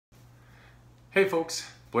Hey folks,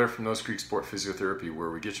 Blair from Nose Creek Sport Physiotherapy, where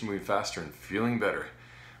we get you moving faster and feeling better.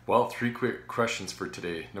 Well, 3 quick questions for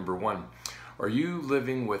today. Number 1, are you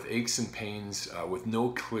living with aches and pains with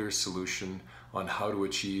no clear solution on how to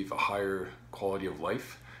achieve a higher quality of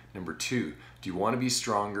life? Number 2, do you want to be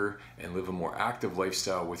stronger and live a more active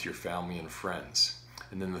lifestyle with your family and friends?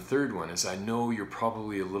 And then the third one is, I know you're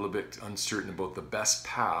probably a little bit uncertain about the best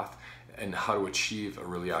path and how to achieve a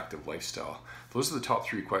really active lifestyle. Those are the top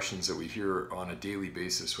 3 questions that we hear on a daily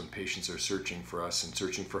basis when patients are searching for us and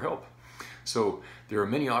searching for help. So there are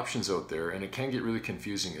many options out there, and it can get really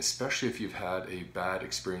confusing, especially if you've had a bad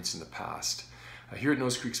experience in the past. Here at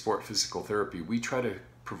Nose Creek Sport Physical Therapy, we try to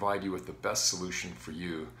provide you with the best solution for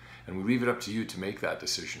you, and we leave it up to you to make that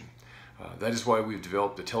decision. That is why we've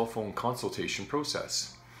developed a telephone consultation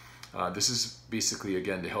process. This is basically,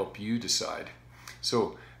 again, to help you decide.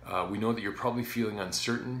 So we know that you're probably feeling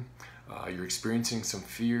uncertain, you're experiencing some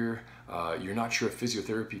fear, you're not sure if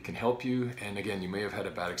physiotherapy can help you, and again, you may have had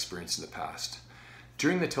a bad experience in the past.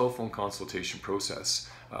 During the telephone consultation process,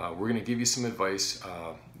 we're going to give you some advice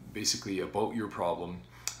basically about your problem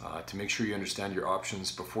to make sure you understand your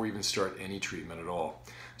options before you even start any treatment at all.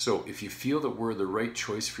 So if you feel that we're the right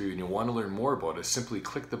choice for you and you want to learn more about us, simply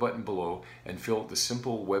click the button below and fill out the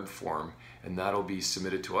simple web form, and that'll be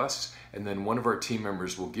submitted to us, and then one of our team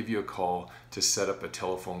members will give you a call to set up a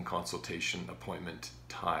telephone consultation appointment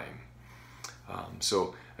time.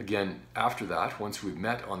 So again, after that, once we've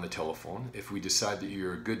met on the telephone, if we decide that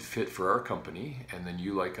you're a good fit for our company and then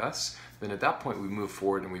you like us, then at that point we move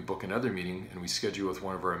forward and we book another meeting and we schedule with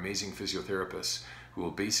one of our amazing physiotherapists who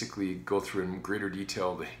will basically go through in greater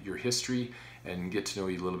detail your history and get to know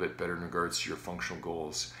you a little bit better in regards to your functional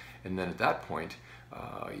goals. And then at that point,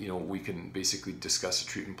 we can basically discuss a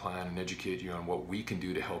treatment plan and educate you on what we can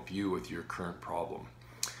do to help you with your current problem.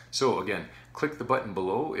 So again, click the button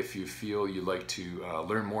below if you feel you'd like to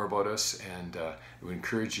learn more about us, and we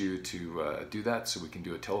encourage you to do that so we can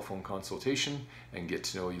do a telephone consultation and get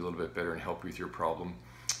to know you a little bit better and help you with your problem.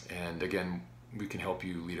 And again, we can help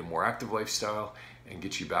you lead a more active lifestyle and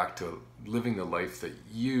get you back to living the life that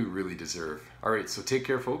you really deserve. All right, so take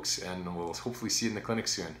care folks, and we'll hopefully see you in the clinic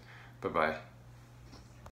soon. Bye-bye.